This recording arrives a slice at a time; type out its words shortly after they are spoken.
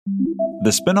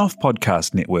The Spin-off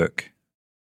Podcast Network.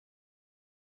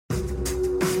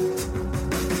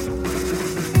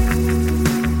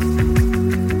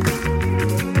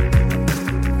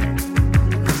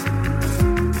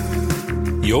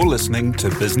 You're listening to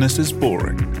Business is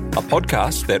Boring, a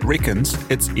podcast that reckons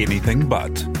it's anything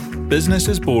but. Business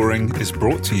is Boring is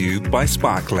brought to you by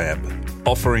Spark Lab,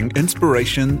 offering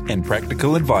inspiration and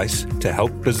practical advice to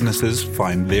help businesses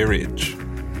find their edge.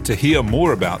 To hear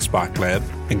more about Spark Lab,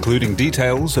 including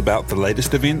details about the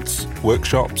latest events,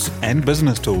 workshops and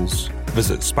business tools,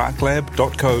 visit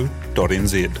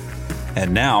sparklab.co.nz.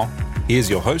 And now,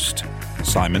 here's your host,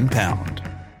 Simon Pound.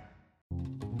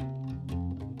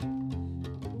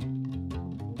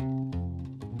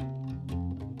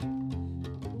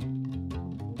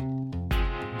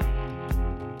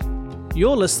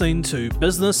 You're listening to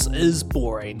Business is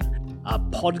Boring, a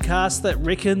podcast that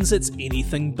reckons it's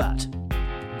anything but.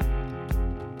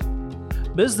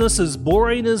 Business is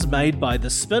Boring is made by The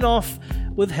Spin-off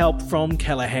with help from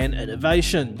Callaghan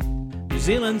Innovation, New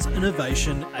Zealand's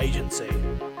innovation agency.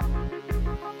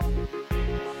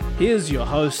 Here's your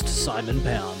host, Simon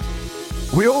Pound.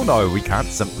 We all know we can't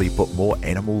simply put more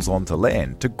animals onto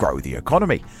land to grow the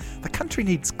economy. The country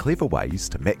needs clever ways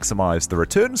to maximise the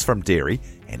returns from dairy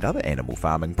and other animal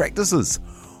farming practices.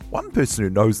 One person who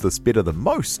knows this better than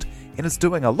most and is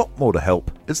doing a lot more to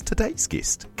help is today's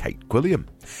guest, Kate Gwilliam.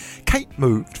 Kate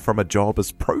moved from a job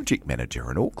as project manager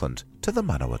in Auckland to the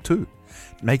Manawatu,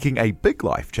 making a big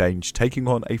life change, taking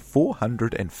on a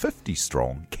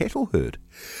 450-strong cattle herd.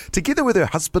 Together with her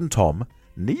husband Tom,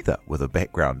 neither with a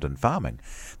background in farming,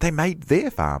 they made their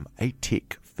farm a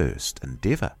tech-first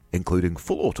endeavour, including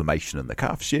full automation in the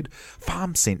calf shed,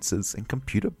 farm sensors and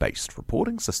computer-based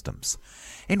reporting systems.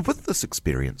 And with this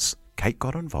experience, Kate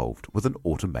got involved with an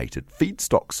automated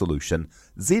feedstock solution,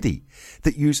 Zeddy,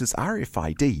 that uses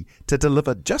RFID to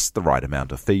deliver just the right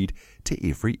amount of feed to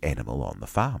every animal on the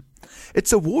farm.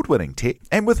 It's award-winning tech,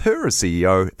 and with her as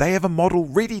CEO, they have a model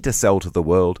ready to sell to the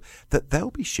world that they'll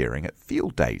be sharing at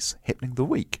field days happening the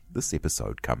week this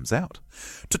episode comes out.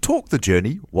 To talk the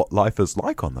journey, what life is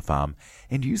like on the farm,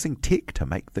 and using tech to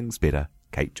make things better,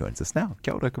 Kate joins us now.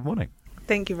 Kia ora, good morning.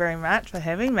 Thank you very much for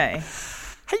having me.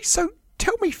 Hey, so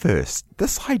tell me first,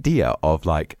 this idea of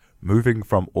moving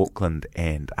from Auckland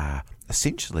and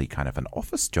essentially kind of an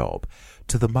office job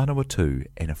to the Manawatu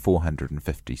and a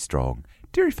 450-strong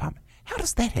dairy farm, how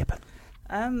does that happen?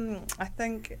 I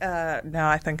think, now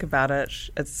I think about it,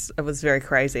 it was very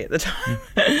crazy at the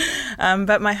time.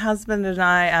 But my husband and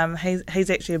I, he's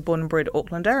actually a born and bred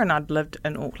Aucklander, and I'd lived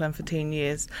in Auckland for 10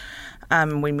 years.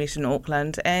 We met in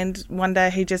Auckland, and one day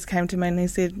he just came to me and he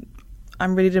said,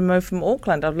 I'm ready to move from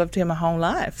Auckland. I've lived here my whole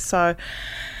life. So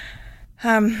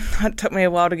it took me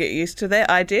a while to get used to that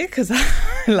idea because I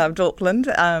loved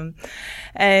Auckland.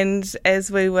 And as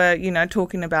we were,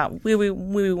 talking about where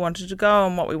we wanted to go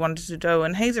and what we wanted to do,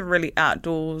 and he's a really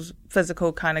outdoors,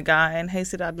 physical kind of guy, and he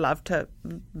said, I'd love to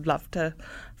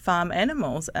farm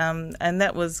animals. And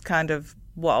that was kind of,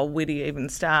 well, where do you even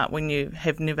start when you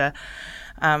have never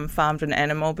farmed an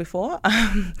animal before?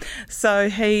 So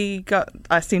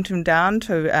I sent him down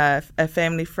to a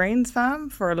family friend's farm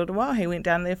for a little while. He went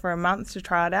down there for a month to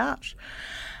try it out.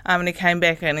 And he came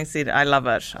back and he said, I love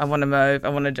it. I want to move. I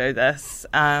want to do this.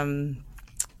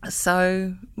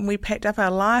 So we packed up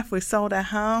our life. We sold our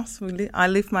house. I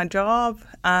left my job.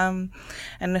 And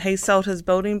he sold his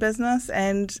building business.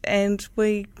 And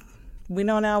we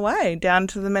went on our way down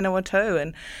to the Manawatu.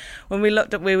 And when we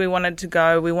looked at where we wanted to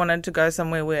go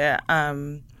somewhere where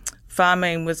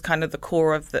farming was kind of the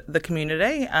core of the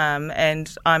community.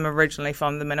 And I'm originally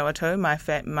from the Manawatu.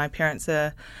 My parents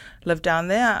live down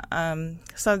there.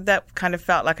 So that kind of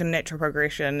felt like a natural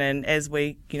progression. And as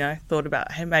we, thought about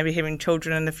maybe having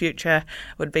children in the future,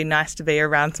 it would be nice to be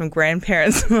around some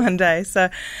grandparents one day. So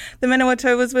the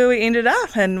Manawatu was where we ended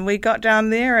up, and we got down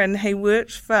there and he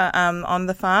worked for on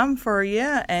the farm for a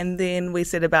year, and then we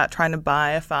set about trying to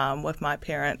buy a farm with my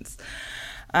parents.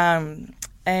 And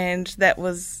that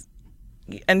was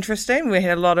interesting. We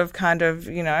had a lot of kind of,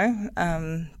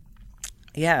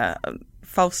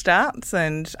 false starts,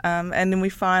 and then we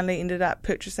finally ended up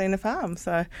purchasing a farm.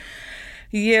 So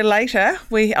a year later,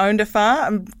 we owned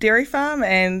a dairy farm,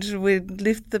 and we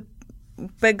left the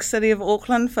big city of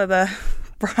Auckland for the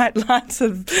bright lights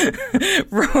of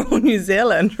rural New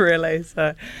Zealand, really.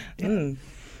 So,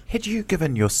 Had you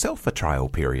given yourself a trial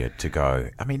period to go?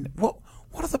 I mean, what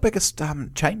are the biggest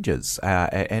changes?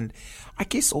 And I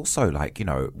guess also,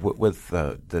 with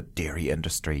the dairy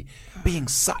industry being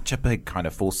such a big kind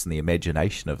of force in the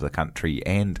imagination of the country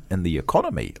and in the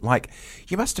economy,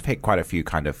 you must have had quite a few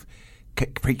kind of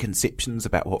preconceptions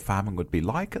about what farming would be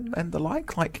like and the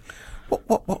like? Like,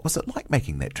 what was it like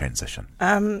making that transition?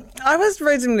 I was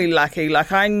reasonably lucky.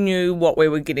 Like, I knew what we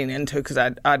were getting into because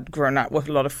I'd grown up with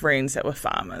a lot of friends that were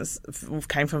farmers,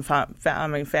 came from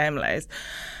farming families.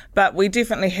 But we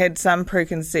definitely had some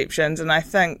preconceptions, and I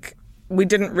think we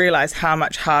didn't realise how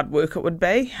much hard work it would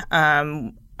be.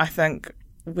 I think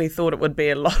we thought it would be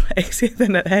a lot easier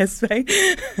than it has been.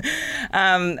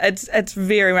 It's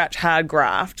very much hard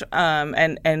graft,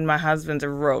 and my husband's a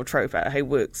real trooper. He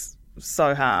works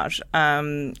so hard,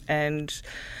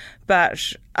 but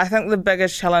I think the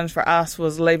biggest challenge for us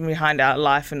was leaving behind our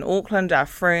life in Auckland, our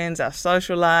friends, our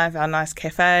social life, our nice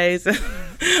cafes, all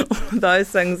those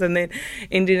things, and then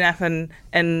ending up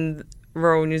in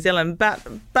rural New Zealand. But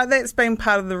that's been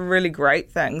part of the really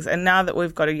great things. And now that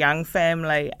we've got a young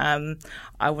family,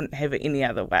 I wouldn't have it any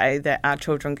other way, that our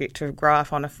children get to grow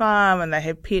up on a farm and they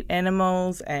have pet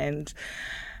animals, and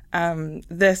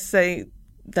they're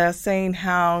seeing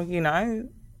how,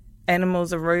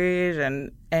 animals are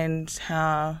reared and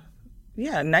how,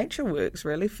 nature works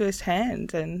really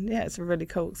firsthand. And, it's a really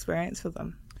cool experience for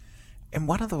them. And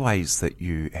one of the ways that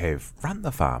you have run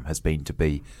the farm has been to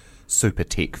be super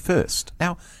tech first.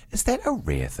 Now, is that a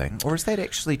rare thing, or is that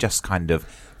actually just kind of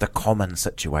the common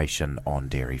situation on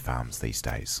dairy farms these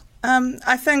days?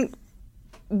 I think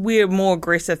we're more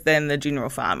aggressive than the general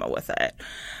farmer with it.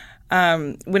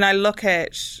 When I look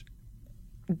at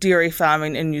dairy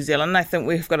farming in New Zealand, I think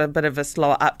we've got a bit of a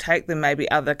slower uptake than maybe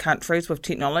other countries with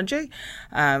technology,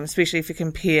 especially if you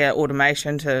compare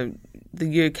automation to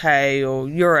the UK or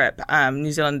Europe.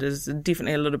 New Zealand is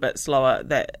definitely a little bit slower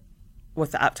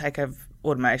with the uptake of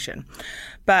automation.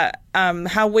 But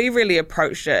how we really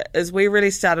approached it is we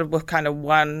really started with kind of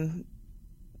one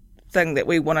thing that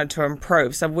we wanted to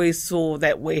improve. So we saw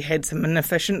that we had some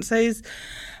inefficiencies.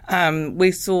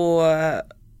 We saw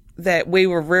that we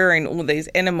were rearing all these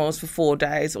animals for 4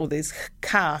 days, all these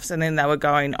calves, and then they were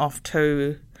going off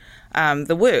to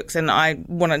the works, and I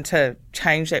wanted to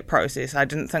change that process. I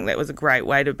didn't think that was a great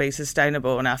way to be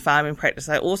sustainable in our farming practice.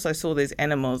 I also saw these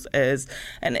animals as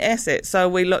an asset, so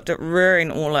we looked at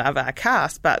rearing all of our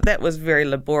calves, but that was very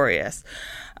laborious.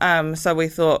 So we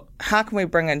thought, how can we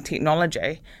bring in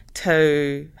technology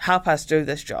to help us do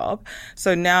this job?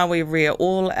 So now we rear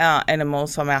all our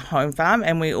animals from our home farm,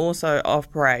 and we also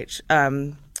operate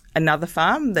another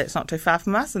farm that's not too far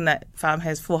from us, and that farm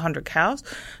has 400 cows.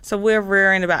 So we're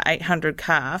rearing about 800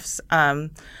 calves, all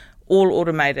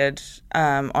automated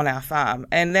on our farm.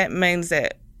 And that means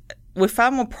that we're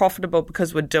far more profitable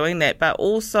because we're doing that, but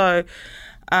also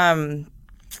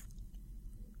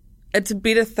it's a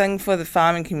better thing for the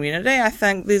farming community. I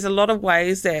think there's a lot of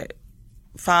ways that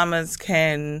farmers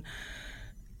can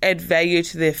add value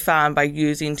to their farm by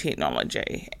using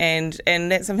technology, and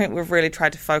that's something we've really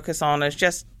tried to focus on, is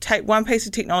just take one piece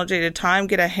of technology at a time,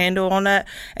 get a handle on it,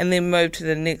 and then move to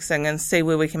the next thing and see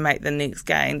where we can make the next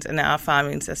gains in our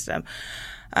farming system.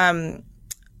 I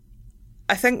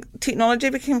think technology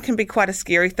can be quite a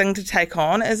scary thing to take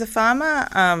on as a farmer,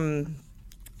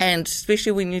 and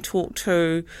especially when you talk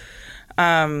to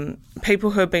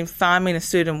people who have been farming a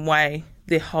certain way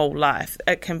their whole life,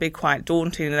 it can be quite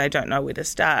daunting and they don't know where to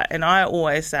start. And I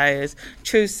always say is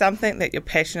choose something that you're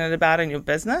passionate about in your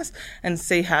business and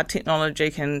see how technology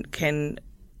can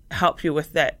help you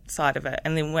with that side of it.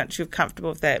 And then once you're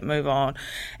comfortable with that, move on.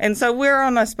 And so we're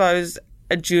on, I suppose,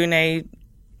 a journey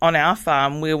on our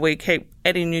farm where we keep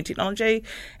adding new technology,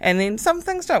 and then some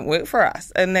things don't work for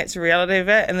us, and that's the reality of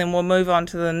it, and then we'll move on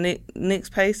to the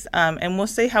next piece, and we'll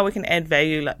see how we can add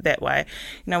value that way.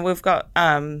 We've got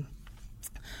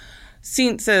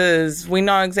sensors. We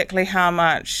know exactly how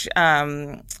much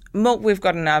milk we've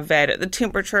got in our vat, at the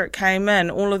temperature it came in,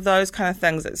 all of those kind of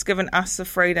things. It's given us the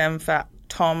freedom for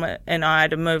Tom and I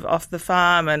to move off the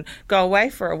farm and go away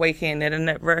for a weekend, and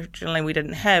originally we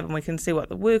didn't have, and we can see what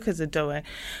the workers are doing.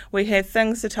 We have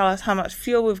things to tell us how much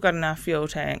fuel we've got in our fuel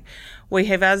tank. We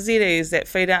have our Zeddys that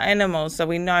feed our animals, so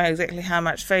we know exactly how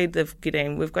much feed they're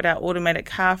getting. We've got our automatic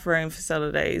calf rearing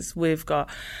facilities. We've got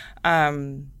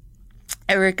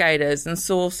irrigators and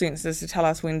soil sensors to tell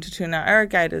us when to turn our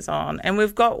irrigators on. And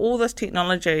we've got all this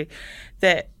technology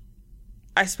that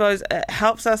I suppose it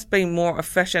helps us be more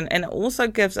efficient, and it also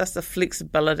gives us the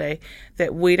flexibility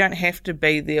that we don't have to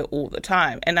be there all the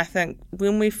time. And I think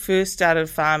when we first started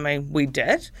farming, we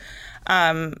did.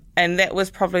 And that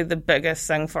was probably the biggest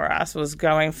thing for us, was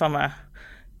going from a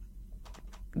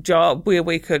job where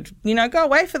we could, go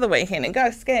away for the weekend and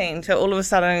go skiing, to all of a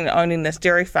sudden owning this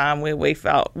dairy farm where we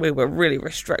felt we were really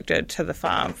restricted to the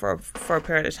farm for a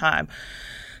period of time.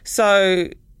 So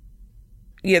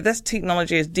this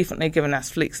technology has definitely given us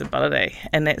flexibility,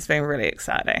 and that's been really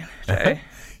exciting too.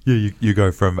 Yeah, you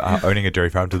go from owning a dairy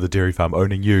farm to the dairy farm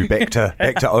owning you, back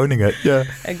to owning it. Yeah,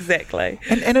 exactly.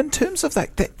 And in terms of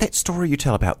that story you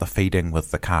tell about the feeding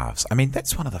with the calves, I mean,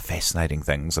 that's one of the fascinating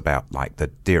things about like the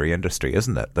dairy industry,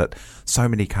 isn't it? That so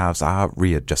many calves are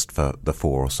reared just for the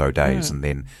 4 or so days and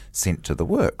then sent to the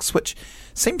works, which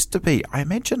seems to be, I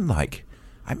imagine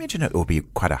it will be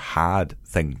quite a hard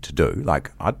thing to do.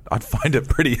 Like, I'd find it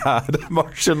pretty hard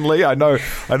emotionally. I know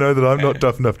that I'm not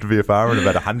tough enough to be a farmer in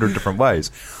about 100 different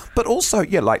ways. But also,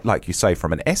 yeah, like you say,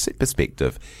 from an asset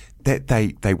perspective, that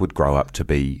they would grow up to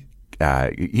be,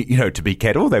 to be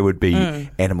cattle. They would be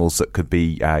animals that could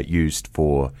be used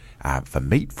for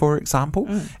meat, for example.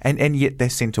 And yet they're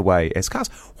sent away as calves.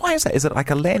 Why is that? Is it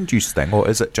like a land use thing, or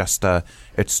is it just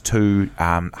it's too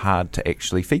hard to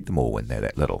actually feed them all when they're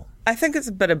that little? I think it's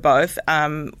a bit of both.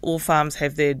 All farms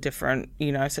have their different,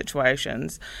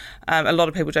 situations. A lot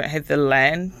of people don't have the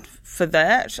land for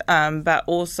that, but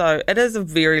also it is a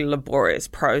very laborious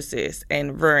process,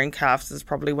 and rearing calves is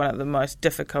probably one of the most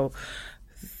difficult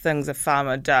things a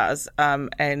farmer does.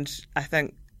 And I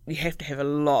think you have to have a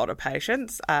lot of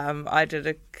patience. I did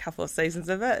a couple of seasons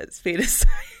of it. It's fair to say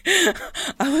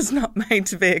I was not made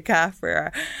to be a calf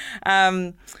rearer.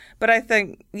 But I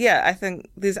think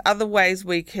there's other ways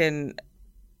we can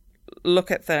look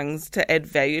at things to add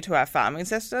value to our farming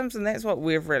systems, and that's what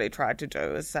we've really tried to do,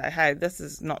 is say, hey, this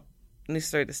is not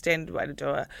necessarily the standard way to do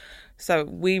it. So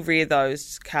we rear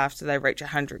those calves till they reach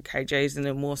 100 kgs, and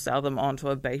then we'll sell them on to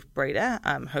a beef breeder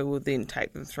who will then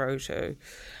take them through to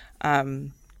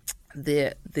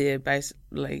their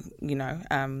basically,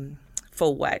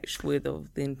 full weight, where they'll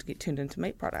then get turned into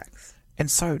meat products. And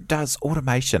so does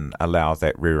automation allow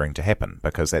that rearing to happen?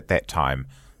 Because at that time,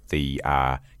 the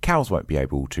cows won't be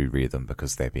able to rear them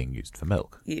because they're being used for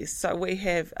milk. Yes, so we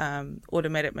have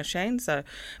automatic machines. So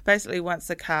basically once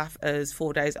the calf is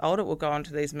 4 days old, it will go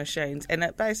onto these machines, and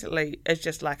it basically is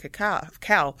just like a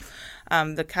cow.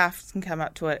 The calves can come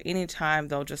up to it any time.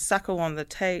 They'll just suckle on the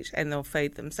teat and they'll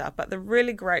feed themselves. But the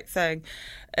really great thing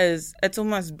is it's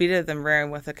almost better than rearing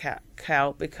with a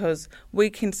cow, because we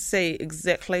can see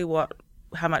exactly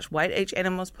how much weight each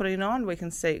animal is putting on. We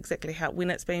can see exactly when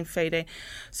it's been feeding.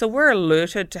 So we're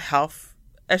alerted to health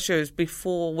issues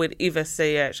before we'd ever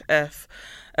see it if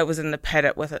it was in the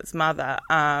paddock with its mother,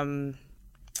 and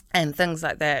things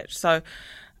like that. So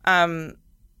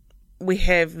we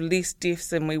have less deaths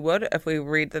than we would if we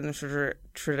reared them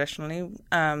traditionally.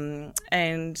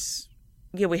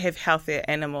 We have healthier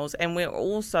animals, and we're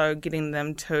also getting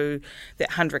them to that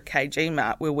 100 kg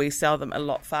mark where we sell them a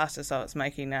lot faster. So it's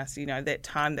making us, that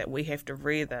time that we have to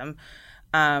rear them,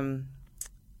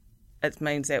 it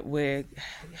means that we're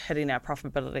hitting our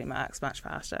profitability marks much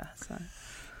faster. So.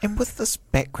 And with this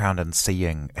background and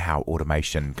seeing how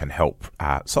automation can help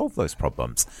solve those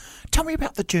problems, tell me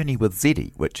about the journey with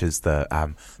Zeddy, which is the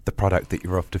product that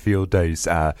you're off to field days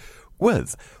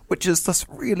with, which is this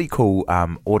really cool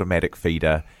automatic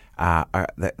feeder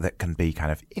that can be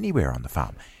kind of anywhere on the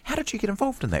farm. How did you get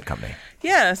involved in that company?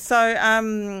 Yeah,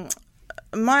 so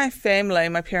my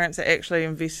parents are actually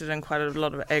invested in quite a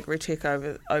lot of agri-tech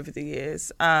over the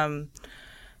years.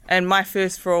 And my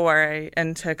first foray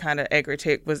into kind of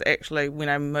agri-tech was actually when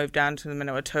I moved down to the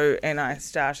Manawatu, and I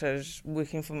started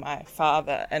working for my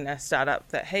father in a startup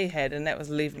that he had, and that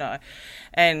was Levno.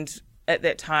 And at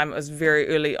that time, it was very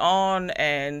early on,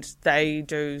 and they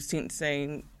do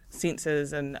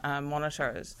sensors and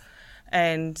monitors.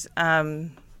 And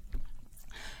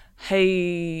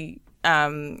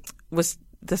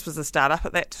this was a startup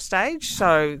at that stage,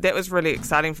 so that was really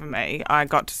exciting for me. I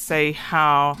got to see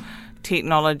how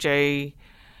technology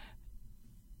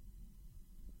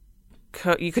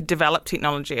you could develop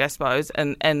technology, I suppose,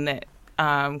 in that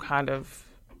kind of.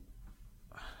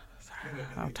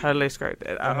 I've totally screwed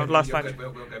that. I've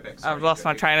lost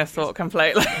my train of thought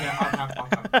completely. I'll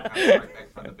come back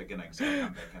from the beginning, so I'll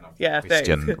come back and I'll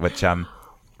question, which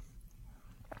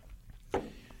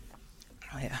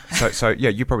So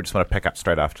you probably just want to pick up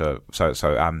straight after. So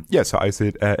I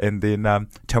said, and then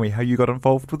tell me how you got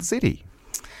involved with Zeddy.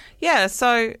 Yeah,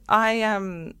 so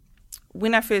I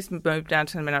when I first moved down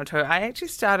to the Manawatu, I actually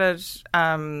started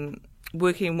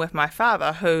working with my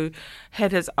father, who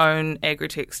had his own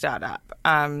agri-tech startup.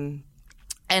 And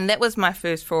that was my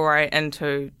first foray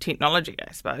into technology,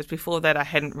 I suppose. Before that, I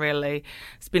hadn't really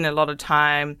spent a lot of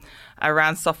time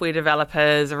around software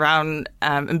developers, around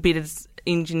embedded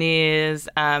engineers.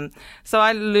 So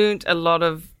I learnt a lot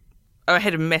of... I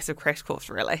had a massive crash course,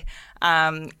 really.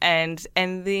 And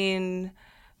then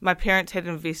my parents had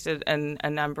invested in a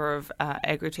number of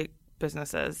agri-tech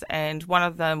businesses, and one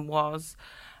of them was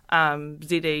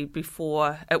Zeddy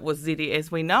before it was Zeddy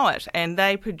as we know it, and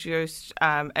they produced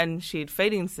in-shed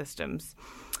feeding systems.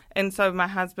 And so my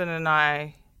husband and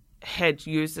I had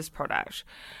used this product,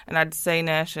 and I'd seen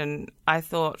it, and I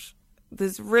thought,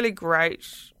 there's really great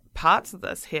parts of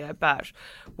this here, but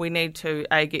we need to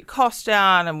get costs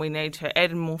down, and we need to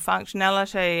add more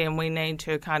functionality, and we need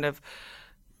to kind of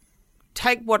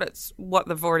take what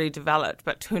they've already developed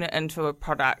but turn it into a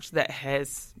product that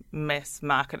has mass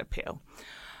market appeal.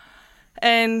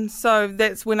 And so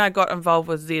that's when I got involved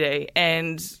with Zeddy,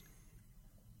 and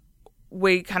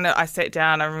I sat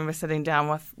down. I remember sitting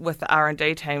down with the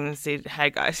R&D team and said, hey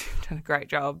guys, you've done a great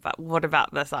job, but what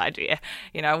about this idea?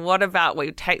 What about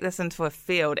we take this into a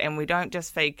field and we don't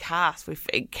just feed calves, we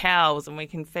feed cows, and we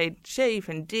can feed sheep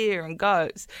and deer and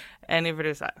goats? And everybody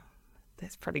was like,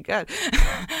 that's pretty good.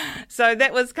 So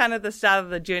that was kind of the start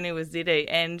of the journey with Zeddy,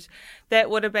 and that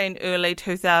would have been late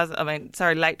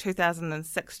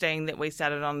 2016 that we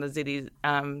started on the Zeddy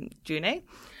journey.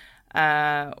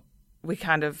 We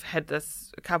kind of had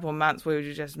this a couple of months where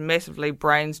we just massively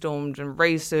brainstormed and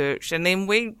researched, and then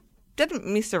we didn't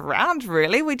mess around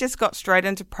really. We just got straight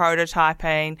into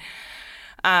prototyping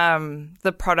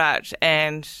the product.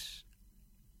 And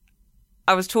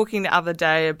I was talking the other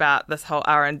day about this whole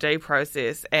R&D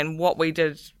process, and what we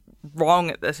did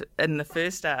wrong in the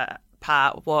first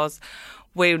part was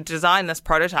we would design this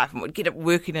prototype and we'd get it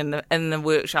working in the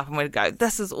workshop, and we'd go,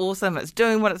 this is awesome, it's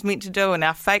doing what it's meant to do, and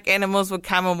our fake animals would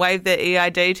come and wave their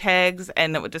EID tags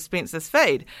and it would dispense this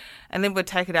feed. And then we'd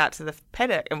take it out to the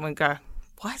paddock and we'd go,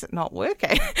 why is it not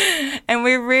working? And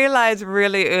we realised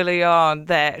really early on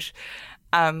that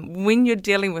when you're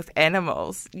dealing with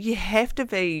animals, you have to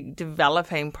be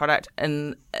developing product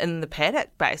in the paddock,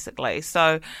 basically.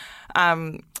 So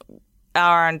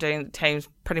our R&D teams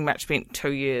pretty much spent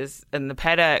 2 years in the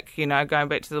paddock, going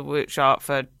back to the workshop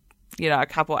for, a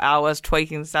couple of hours,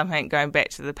 tweaking something, going back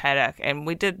to the paddock. And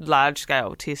we did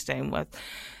large-scale testing with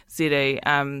Zeddy.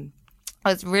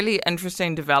 It's really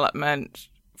interesting development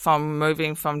from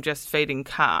moving from just feeding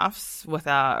calves with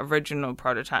our original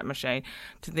prototype machine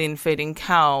to then feeding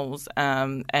cows,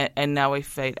 and now we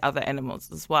feed other animals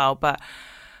as well. But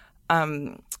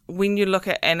when you look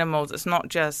at animals, it's not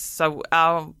just... So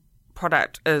our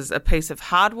product is a piece of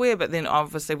hardware, but then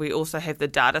obviously we also have the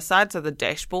data side, so the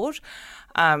dashboard.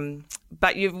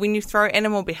 But when you throw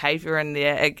animal behaviour in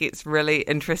there, it gets really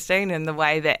interesting in the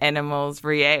way that animals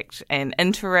react and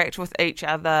interact with each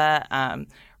other,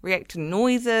 react to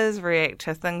noises, react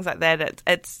to things like that.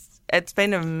 It's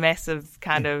been a massive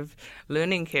kind of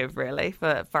learning curve, really,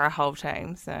 for our whole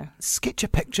team. So, sketch a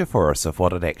picture for us of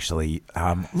what it actually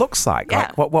looks like.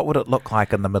 Yeah. Like, what would it look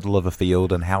like in the middle of a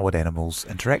field, and how would animals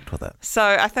interact with it? So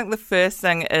I think the first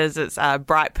thing is it's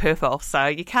bright purple, so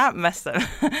you can't miss it.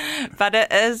 But it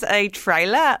is a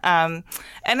trailer, and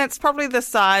it's probably the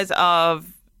size of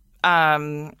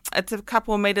it's a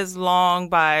couple of metres long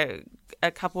by a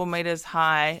couple of metres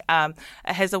high.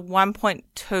 It has a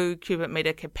 1.2 cubic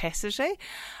metre capacity,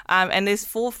 and there's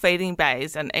 4 feeding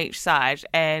bays on each side.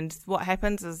 And what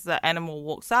happens is the animal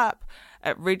walks up,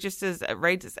 it reads its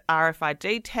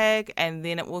RFID tag, and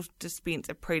then it will dispense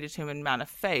a predetermined amount of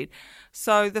feed.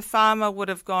 So the farmer would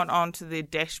have gone onto their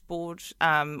dashboard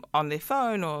on their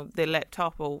phone or their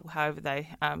laptop or however they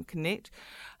connect,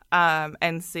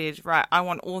 and said, right, I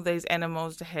want all these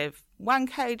animals to have 1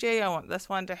 kg, I want this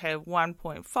one to have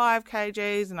 1.5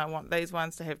 kgs, and I want these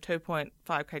ones to have 2.5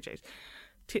 kgs.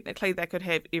 Technically, they could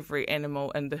have every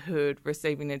animal in the herd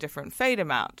receiving a different feed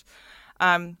amount.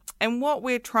 And what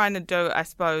we're trying to do, I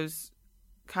suppose,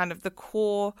 kind of the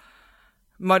core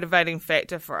motivating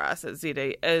factor for us at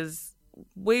Zeddy is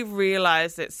we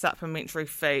realised that supplementary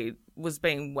feed was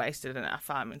being wasted in our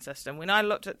farming system. When I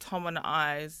looked at Tom and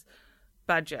I's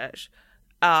budget,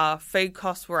 our feed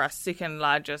costs were our second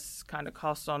largest kind of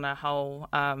cost on our whole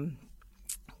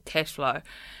cash flow.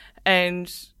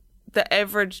 And the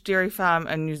average dairy farm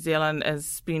in New Zealand is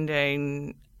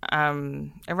spending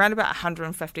around about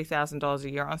 $150,000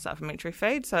 a year on supplementary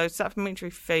feed. So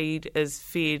supplementary feed is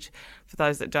fed, for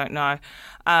those that don't know,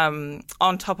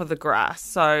 on top of the grass.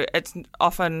 So it's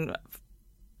often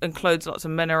includes lots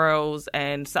of minerals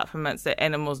and supplements that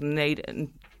animals need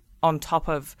on top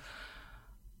of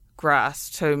grass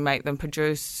to make them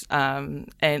produce,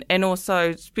 and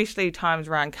also especially times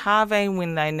around calving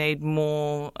when they need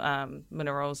more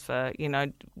minerals for,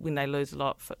 when they lose a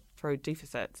lot through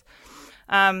deficits.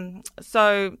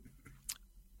 So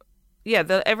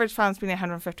the average farm's spending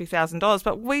 $150,000,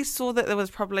 but we saw that there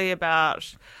was probably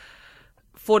about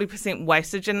 40%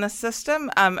 wastage in the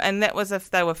system, and that was if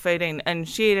they were feeding in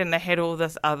shed and they had all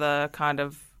this other kind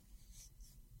of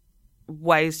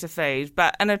ways to feed,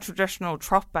 but in a traditional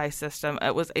trough-based system,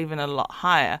 it was even a lot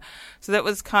higher. So that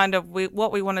was kind of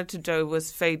what we wanted to do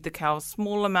was feed the cows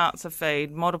small amounts of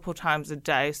feed multiple times a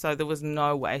day, so there was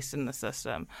no waste in the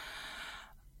system.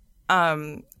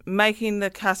 Making the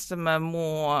customer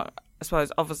more, I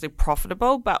suppose, obviously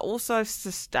profitable, but also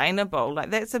sustainable. Like,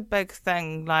 that's a big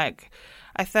thing. Like,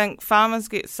 I think farmers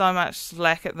get so much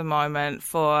slack at the moment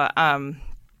for,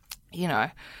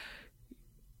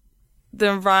 the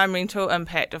environmental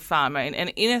impact of farming,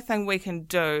 and anything we can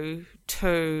do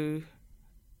to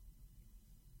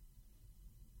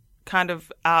kind of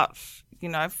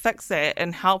fix that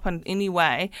and help in any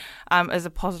way is a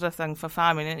positive thing for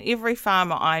farming. And every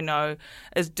farmer I know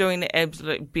is doing the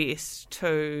absolute best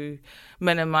to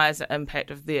minimise the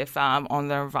impact of their farm on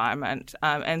the environment.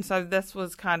 And so this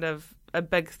was kind of a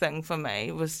big thing for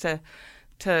me, was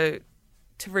to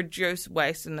reduce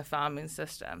waste in the farming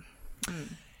system.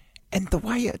 And the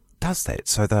way it does that,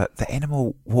 so the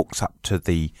animal walks up to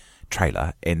the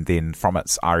trailer, and then from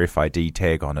its RFID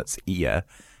tag on its ear,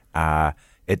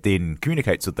 it then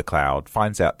communicates with the cloud,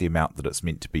 finds out the amount that it's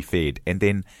meant to be fed, and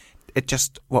then it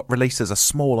just releases a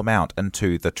small amount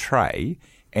into the tray,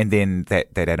 and then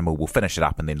that animal will finish it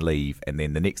up and then leave, and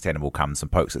then the next animal comes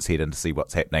and pokes its head in to see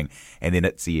what's happening, and then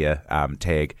its ear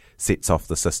tag sets off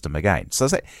the system again. So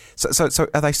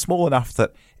are they small enough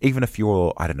that even if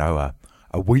you're, I don't know,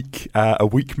 a weak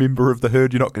member of the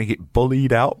herd, you're not going to get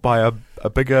bullied out by a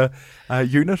bigger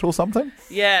unit or something?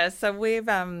 Yeah, so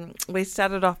we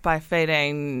started off by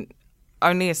feeding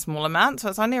only a small amount, so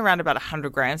it's only around about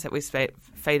 100 grams that we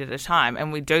feed at a time,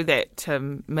 and we do that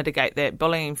to mitigate that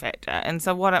bullying factor. And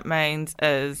so what it means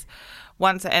is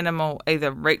once an animal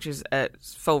either reaches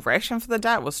its full ration for the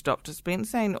day, it will stop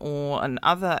dispensing, or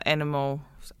another animal's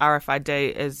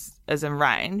RFID is in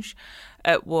range,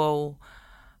 it will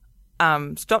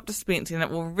stop dispensing. It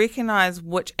will recognise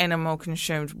which animal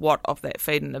consumed what of that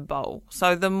feed in the bowl.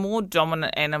 So the more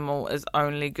dominant animal is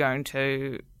only going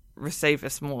to receive a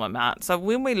small amount. So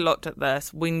when we looked at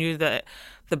this, we knew that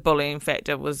the bullying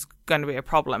factor was going to be a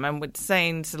problem, and we'd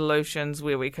seen solutions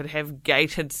where we could have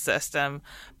gated system,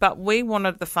 but we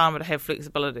wanted the farmer to have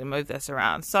flexibility to move this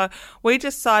around. So we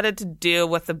decided to deal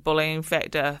with the bullying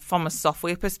factor from a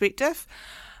software perspective.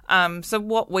 So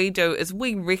what we do is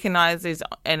we recognise these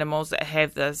animals that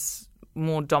have this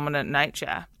more dominant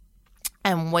nature,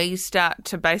 and we start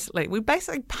to basically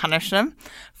punish them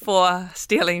for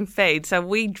stealing feed. So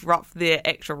we drop their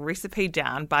actual recipe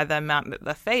down by the amount that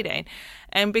they're feeding.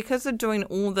 And because they're doing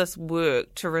all this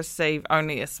work to receive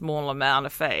only a small amount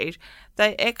of feed,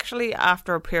 they actually,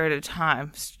 after a period of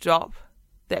time, stop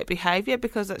that behaviour,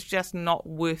 because it's just not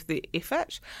worth the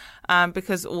effort,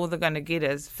 because all they're going to get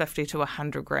is 50 to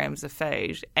 100 grams of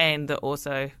feed, and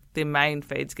their main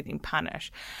feed's getting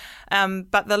punished.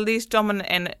 But the less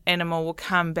dominant animal will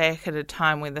come back at a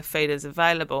time when the feed is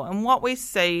available. And what we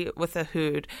see with a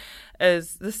herd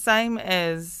is the same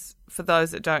as, for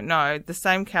those that don't know, the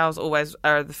same cows always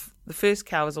are, the first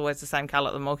cow is always the same cow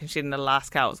at the milking shed, and the last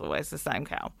cow is always the same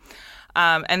cow.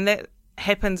 And that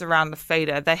happens around the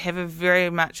feeder. They have very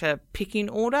much a pecking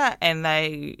order, and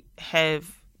they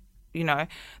have,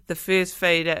 the first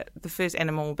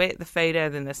animal will be at the feeder,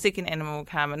 then the second animal will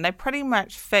come, and they pretty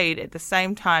much feed at the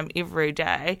same time every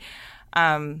day,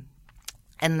 in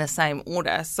the same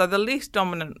order. So the less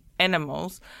dominant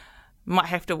animals might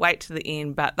have to wait to the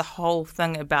end, but the whole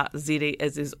thing about Zeddy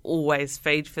is there's always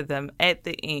feed for them at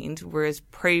the end, whereas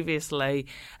previously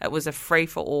it was a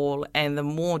free-for-all, and the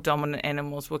more dominant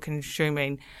animals were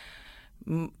consuming,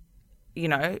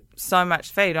 so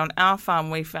much feed. On our farm,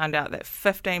 we found out that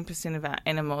 15% of our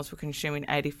animals were consuming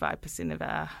 85% of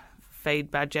our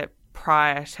feed budget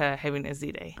prior to having a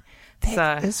Zeddy.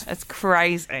 It's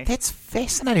crazy. That's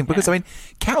fascinating, because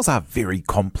cows are very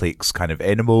complex kind of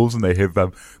animals, and they have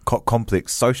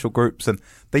complex social groups, and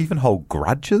they even hold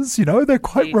grudges. They're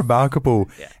quite remarkable.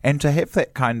 Yeah. And to have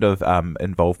that kind of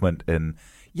involvement in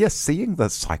seeing the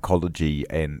psychology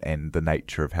and the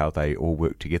nature of how they all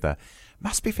work together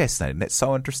must be fascinating. That's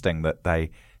so interesting that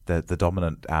the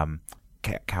dominant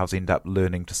cows end up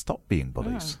learning to stop being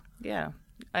bullies. Yeah.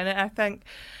 And I think,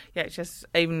 it's just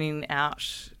evening out,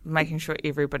 making sure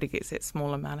everybody gets that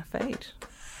small amount of feed.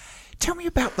 Tell me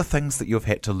about the things that you've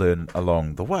had to learn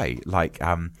along the way, like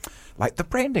the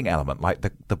branding element, like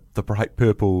the bright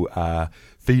purple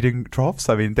feeding troughs.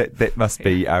 I mean, that must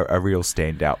be a real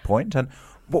standout point. And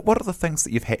what are the things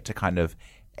that you've had to kind of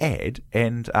add?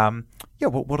 And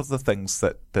what are the things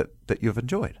that you've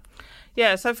enjoyed?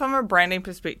 Yeah, so from a branding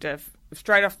perspective,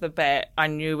 straight off the bat, I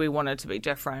knew we wanted to be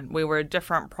different. We were a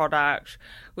different product.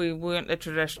 We weren't the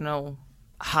traditional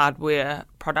hardware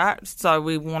product. So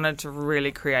we wanted to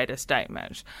really create a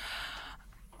statement.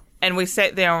 And we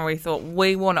sat there and we thought,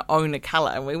 we want to own a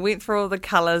colour. And we went through all the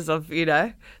colours of,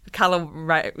 the colour,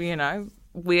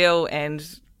 wheel,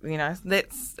 and,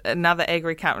 that's another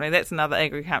agri company,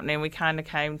 and we kind of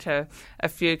came to a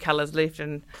few colours left.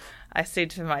 And I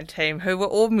said to my team, who were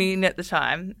all men at the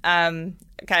time,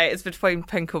 okay, it's between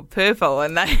pink or purple.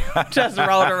 And they just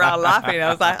rolled around laughing. I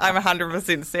was like, I'm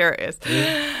 100% serious.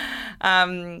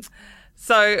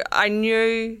 So I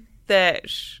knew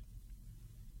that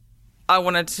I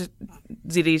wanted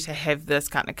Zeddy to have this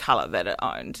kind of colour that it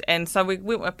owned. And so we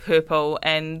went with purple,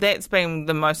 and that's been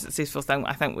the most successful thing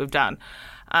I think we've done.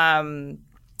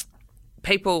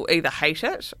 People either hate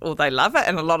it or they love it,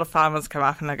 and a lot of farmers come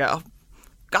up and they go, oh,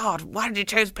 God, why did you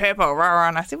choose purple?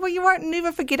 And I said, well, you won't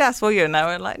never forget us, will you? And they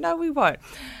were like, no, we won't.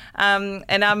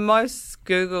 And our most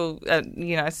Google,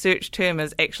 search term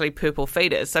is actually purple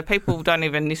feeders. So people don't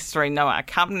even necessarily know our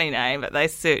company name, but they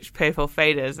search purple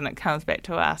feeders and it comes back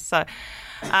to us. So,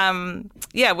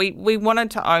 we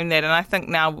wanted to own that. And I think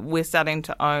now we're starting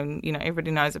to own,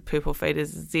 everybody knows that purple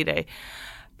feeders is Zeddy.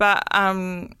 But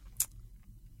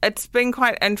it's been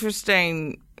quite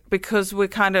interesting because we're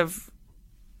kind of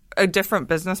a different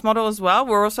business model as well.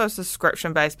 We're also a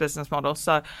subscription-based business model.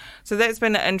 So that's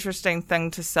been an interesting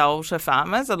thing to sell to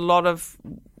farmers. A lot of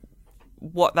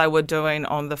what they were doing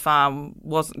on the farm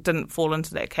didn't fall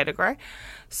into that category.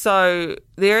 So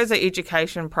there is an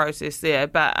education process there.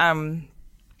 But,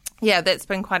 that's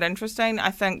been quite interesting.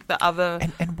 I think the other...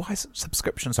 And why is it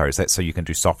subscription? Sorry, is that so you can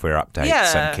do software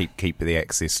updates and keep the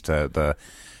access to the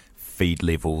feed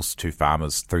levels to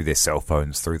farmers through their cell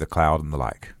phones, through the cloud and the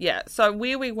like? Yeah, so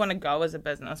where we want to go as a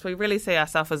business, we really see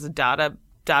ourselves as a data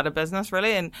business,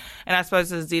 really, and I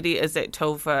suppose Zeddy is that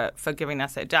tool for giving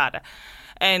us that data.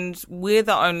 And we're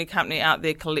the only company out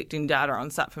there collecting data on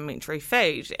supplementary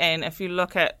feed. And if you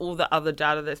look at all the other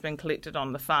data that's been collected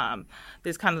on the farm,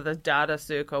 there's kind of the data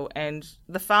circle, and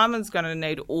the farmer's going to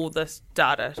need all this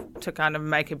data to kind of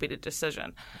make a better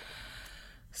decision.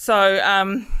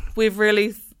 So we've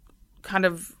really kind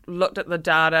of looked at the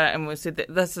data and we said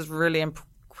that this is really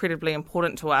incredibly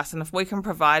important to us, and if we can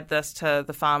provide this to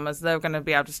the farmers, they're going to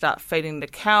be able to start feeding the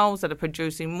cows that are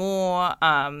producing more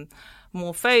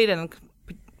feed, and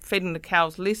feeding the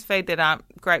cows less feed that aren't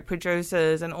great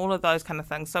producers, and all of those kind of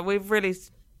things. So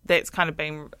that's kind of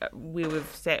been where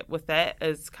we've sat with that,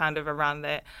 is kind of around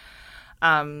that.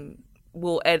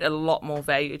 We'll add a lot more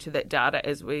value to that data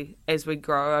as we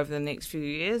grow over the next few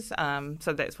years.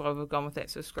 So that's why we've gone with that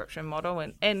subscription model,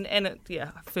 and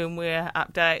firmware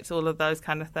updates, all of those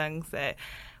kind of things that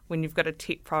when you've got a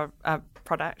tech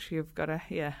product, you've got to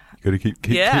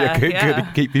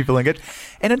keep people engaged.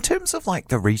 And in terms of like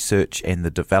the research and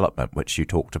the development, which you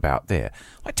talked about there,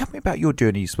 tell me about your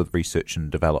journeys with research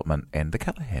and development and the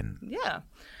Callaghan. Yeah.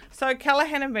 So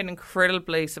Callaghan have been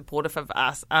incredibly supportive of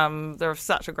us. They're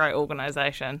such a great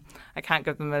organisation. I can't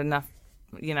give them enough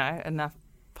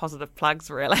positive plugs,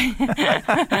 really.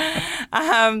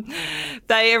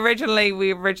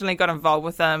 We originally got involved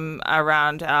with them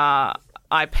around our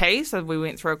IP. So we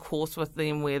went through a course with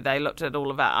them where they looked at all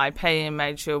of our IP and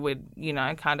made sure we'd,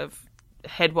 kind of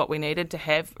had what we needed to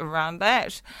have around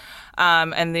that.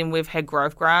 And then we've had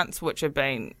growth grants, which have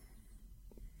been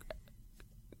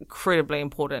incredibly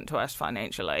important to us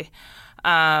financially.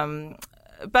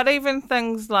 But even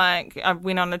things like I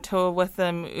went on a tour with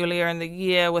them earlier in the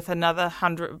year with another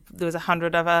 100. There was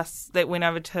 100 of us that went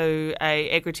over to a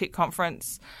agri-tech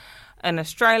conference in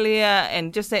Australia,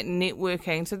 and just that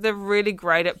networking. So they're really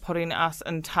great at putting us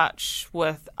in touch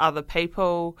with other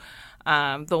people.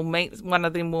 One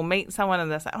of them will meet someone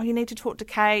and they'll say, oh, you need to talk to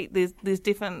Kate. There's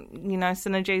different,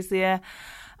 synergies there.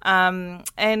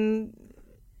 And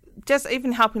just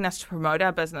even helping us to promote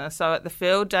our business. So at the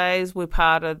field days, we're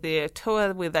part of their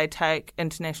tour where they take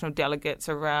international delegates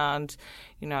around,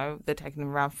 they're taking them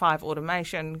around 5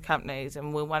 automation companies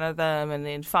and we're one of them, and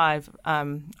then 5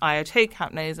 IoT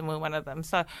companies and we're one of them.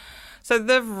 So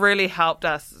they've really helped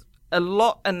us a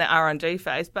lot in the R&D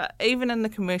phase, but even in the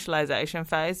commercialisation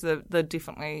phase, they're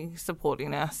definitely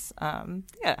supporting us.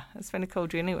 It's been a cool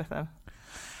journey with them.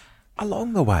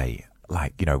 Along the way,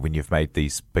 when you've made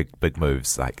these big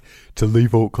moves, to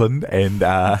leave Auckland and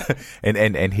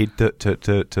head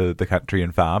to the country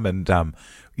and farm, and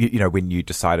when you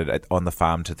decided on the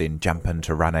farm to then jump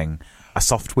into running a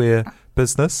software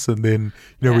business, and then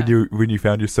when you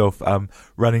found yourself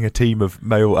running a team of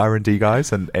male R&D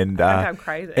guys and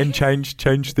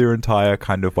changed their entire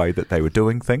kind of way that they were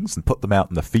doing things and put them out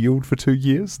in the field for 2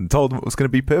 years and told them it was going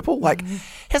to be purple.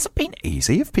 Has it been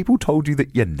easy? Have people told you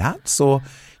that you're nuts, or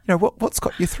What's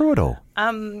got you through it all?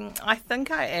 I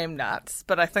think I am nuts,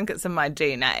 but I think it's in my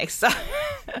DNA, so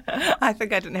I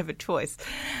think I didn't have a choice.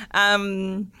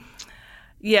 I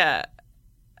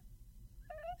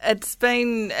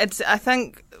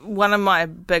think one of my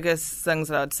biggest things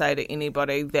that I'd say to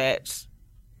anybody that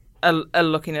are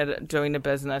looking at it, doing a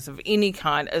business of any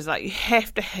kind is like, you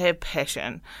have to have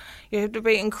passion. You have to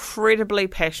be incredibly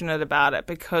passionate about it,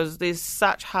 because there's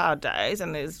such hard days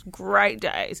and there's great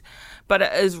days, but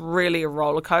it is really a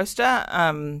roller coaster.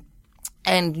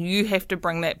 And you have to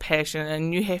bring that passion,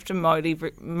 and you have to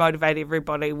motivate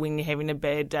everybody when you're having a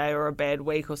bad day or a bad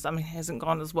week or something hasn't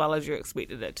gone as well as you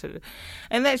expected it to.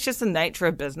 And that's just the nature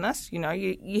of business.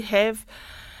 You have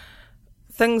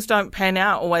things don't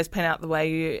always pan out the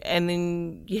way and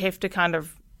then you have to kind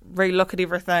of relook at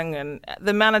everything. And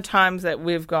the amount of times that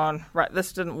we've gone, right,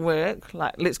 this didn't work,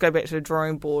 like, let's go back to the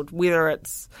drawing board, whether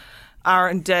it's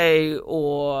R&D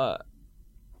or,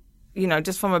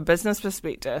 just from a business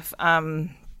perspective.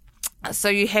 So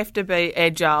you have to be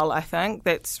agile, I think.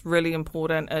 That's really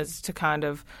important, is to kind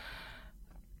of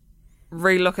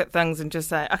relook at things and just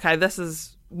say, okay,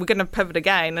 we're going to pivot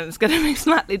again, and it's going to be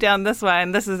slightly down this way,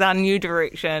 and this is our new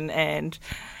direction. And,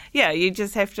 you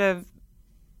just have to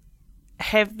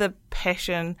have the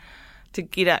passion to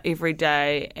get up every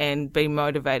day and be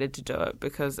motivated to do it,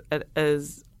 because it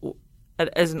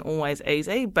isn't always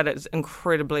easy, but it's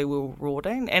incredibly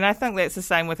rewarding. And I think that's the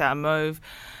same with our move.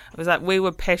 It was like we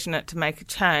were passionate to make a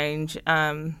change.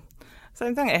 Same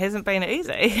thing, it hasn't been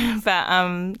easy, but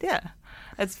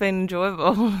it's been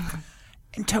enjoyable.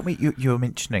 And tell me, you were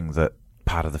mentioning that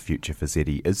part of the future for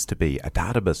Zeddy is to be a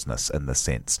data business in this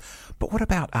sense. But what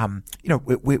about,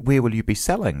 where will you be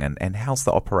selling, and how's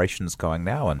the operations going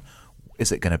now? And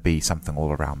is it going to be something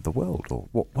all around the world, or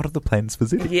what are the plans for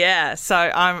Zeddy? Yeah, so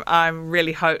I'm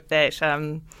really hope that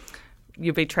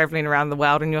you'll be travelling around the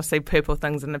world and you'll see purple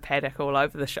things in the paddock all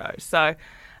over the show. So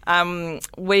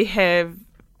we have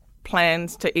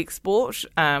plans to export.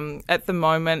 At the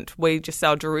moment, we just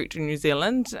sell direct in New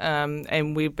Zealand,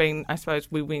 and we've been,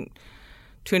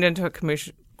 turned into a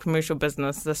commercial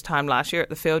business this time last year at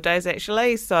the Field Days,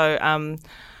 actually. So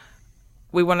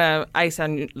we want to ace our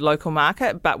local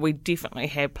market, but we definitely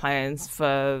have plans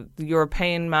for the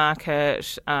European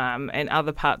market and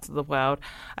other parts of the world.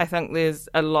 I think there's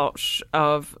a lot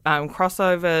of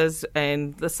crossovers,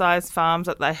 and the size farms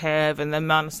that they have and the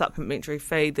amount of supplementary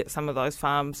feed that some of those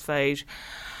farms feed,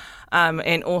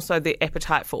 and also the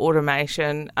appetite for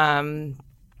automation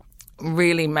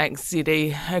really makes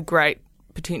Zeddy a great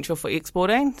potential for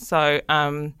exporting. So,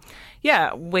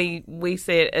 we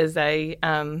see it as a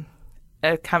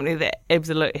company that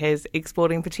absolutely has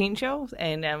exporting potential,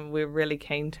 and we're really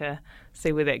keen to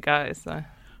see where that goes. So.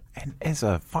 And as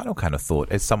a final kind of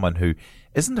thought, as someone who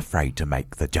isn't afraid to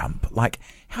make the jump, like,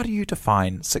 how do you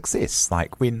define success?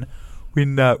 Like, when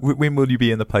will you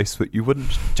be in the place where you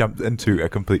wouldn't jump into a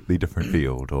completely different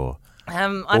field, or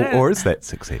is that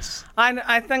success?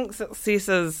 I think success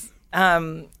is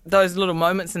those little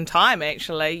moments in time,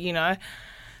 actually,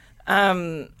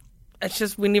 it's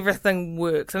just when everything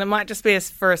works, and it might just be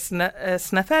for a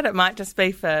snippet, it might just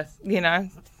be for,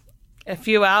 a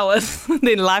few hours,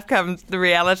 then the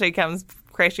reality comes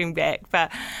crashing back.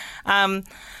 But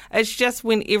it's just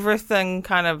when everything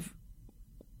kind of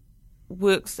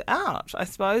works out, I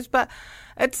suppose. But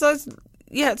it's those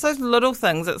little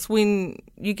things. It's when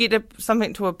you get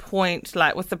something to a point,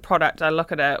 like with the product, I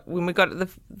look at it, when we got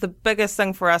the biggest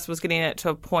thing for us was getting it to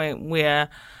a point where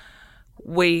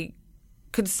we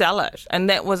could sell it, and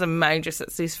that was a major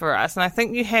success for us. And I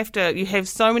think you have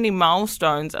so many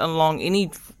milestones along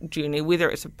any journey, whether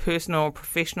it's a personal or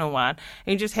professional one,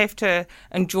 and you just have to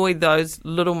enjoy those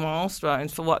little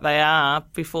milestones for what they are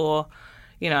before,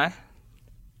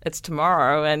 it's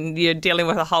tomorrow and you're dealing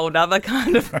with a whole other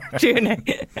kind of journey.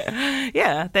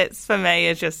 That's, for me,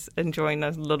 is just enjoying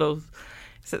those little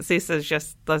successes,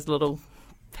 just those little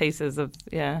pieces of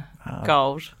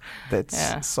gold.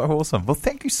 That's so awesome. Well,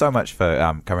 thank you so much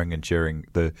for coming and sharing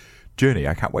the journey.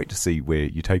 I can't wait to see where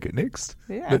you take it next.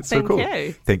 That's so cool.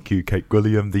 You. Thank you, Kate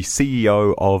Gwilliam, the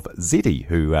CEO of Zeddy,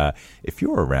 who, if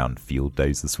you're around Field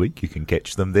Days this week, you can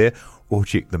catch them there or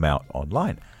check them out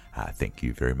online. Thank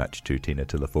you very much to Tina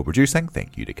Tiller for producing.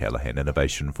 Thank you to Callaghan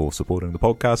Innovation for supporting the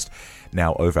podcast.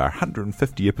 Now over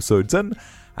 150 episodes in,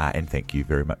 and thank you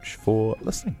very much for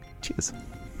listening. Cheers.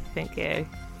 Thank you.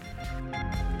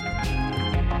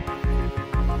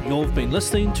 You've been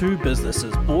listening to Business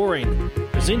is Boring,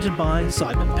 presented by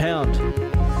Simon Pound,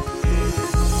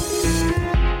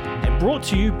 and brought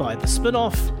to you by The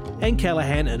Spin-Off and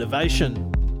Callaghan Innovation.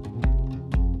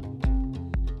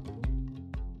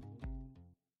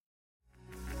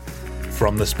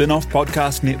 From the Spin-Off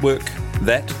Podcast Network,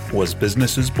 that was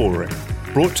Business is Boring,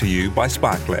 brought to you by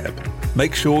SparkLab.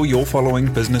 Make sure you're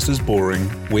following Business is Boring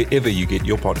wherever you get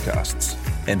your podcasts.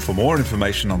 And for more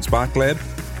information on SparkLab,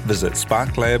 visit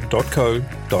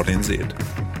sparklab.co.nz.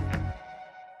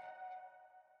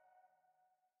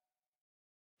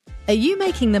 Are you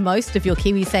making the most of your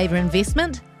KiwiSaver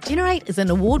investment? Generate is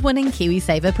an award-winning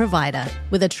KiwiSaver provider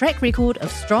with a track record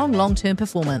of strong long-term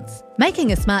performance.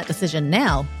 Making a smart decision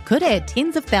now could add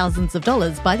tens of thousands of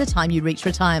dollars by the time you reach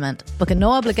retirement. Book a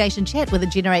no-obligation chat with a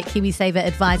Generate KiwiSaver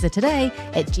advisor today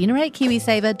at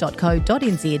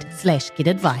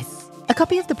generatekiwisaver.co.nz/get-advice. A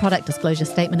copy of the product disclosure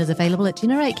statement is available at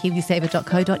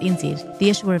generatekiwisaver.co.nz. The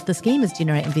issuer of the scheme is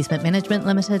Generate Investment Management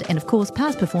Limited, and of course,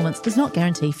 past performance does not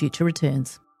guarantee future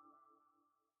returns.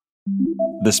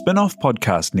 The Spin-Off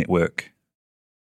Podcast Network.